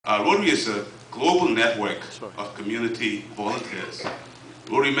Rotary is a global network of community volunteers.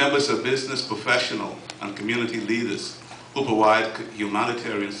 Rotary members are business professionals and community leaders who provide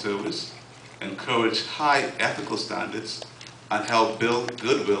humanitarian service, encourage high ethical standards, and help build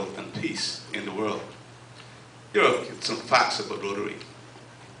goodwill and peace in the world. Here are some facts about Rotary.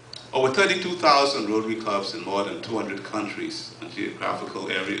 Over 32,000 Rotary clubs in more than 200 countries and geographical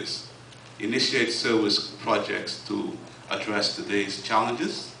areas initiate service projects to address today's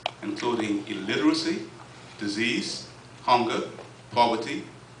challenges, including illiteracy, disease, hunger, poverty,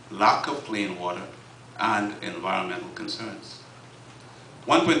 lack of clean water, and environmental concerns.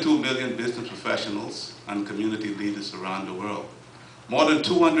 1.2 million business professionals and community leaders around the world, more than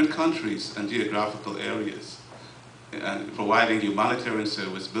 200 countries and geographical areas, and providing humanitarian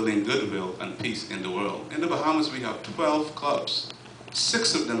service, building goodwill and peace in the world. In the Bahamas, we have 12 clubs,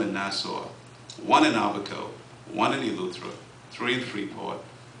 6 of them in Nassau, 1 in Abaco, 1 in Eleuthera, 3 in Freeport,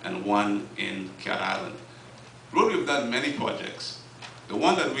 and 1 in Cat Island. Rotary have done many projects. The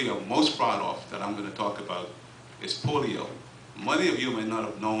one that we are most proud of, that I'm going to talk about, is polio. Many of you may not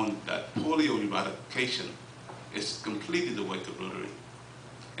have known that polio eradication is completely the work of Rotary.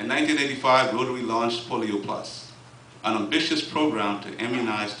 In 1985, Rotary launched Polio Plus, an ambitious program to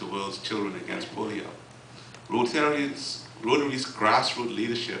immunize the world's children against polio. Rotary's grassroots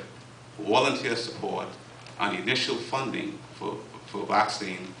leadership, volunteer support, and initial funding for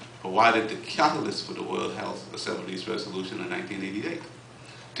vaccine provided the catalyst for the World Health Assembly's resolution in 1988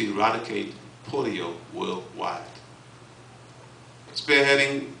 to eradicate polio worldwide.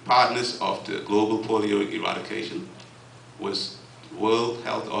 Spearheading partners of the global polio eradication was World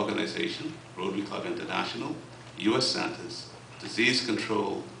Health Organization, Rotary Club International, U.S. Centers, Disease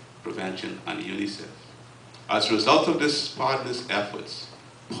Control, Prevention, and UNICEF. As a result of this partners' efforts,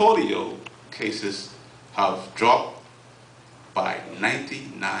 polio cases have dropped by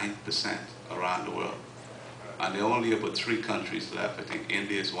 99% around the world. And there are only about 3 countries left. I think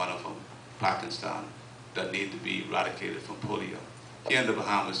India is one of them, Pakistan, that need to be eradicated from polio. Here in the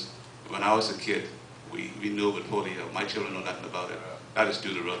Bahamas, when I was a kid, we knew about polio. My children know nothing about it. That is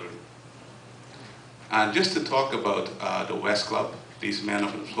due to Rotary. And just to talk about the West Club, these men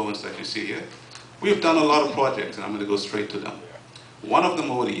of influence that you see here, we have done a lot of projects, and I'm going to go straight to them. One of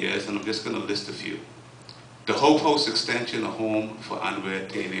them over the years, and I'm just going to list a few. The Hope House Extension, a home for unwed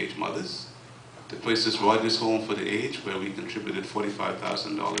teenage mothers. The Princess Rogers Home for the Aged, where we contributed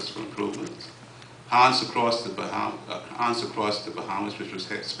 $45,000 for improvements. Hands Across the Bahamas, which was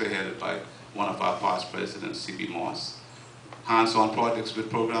spearheaded by one of our past presidents, C.B. Moss. Hands-on projects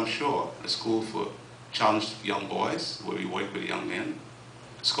with Program Shore, a school for challenged young boys, where we work with young men.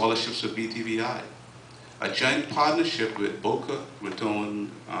 Scholarships with BTVI. A joint partnership with Boca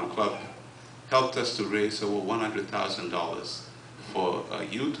Raton Club helped us to raise over $100,000 for a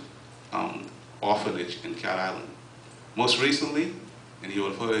youth orphanage in Cat Island. Most recently, and you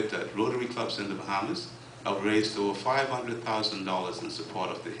will have heard that Rotary clubs in the Bahamas have raised over $500,000 in support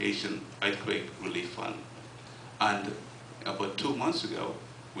of the Haitian Earthquake Relief Fund. And about 2 months ago,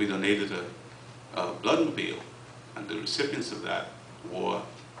 we donated a bloodmobile, and the recipients of that were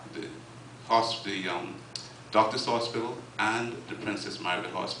the Doctors Hospital and the Princess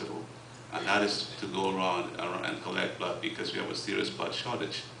Margaret Hospital. And that is to go around and collect blood because we have a serious blood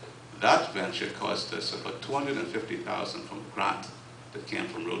shortage. That venture cost us about $250,000 from a grant that came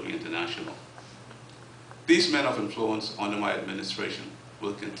from Rotary International. These men of influence under my administration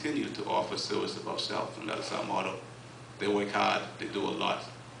will continue to offer service above self, and that is our motto. They work hard, they do a lot,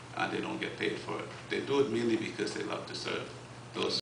 and they don't get paid for it. They do it merely because they love to serve those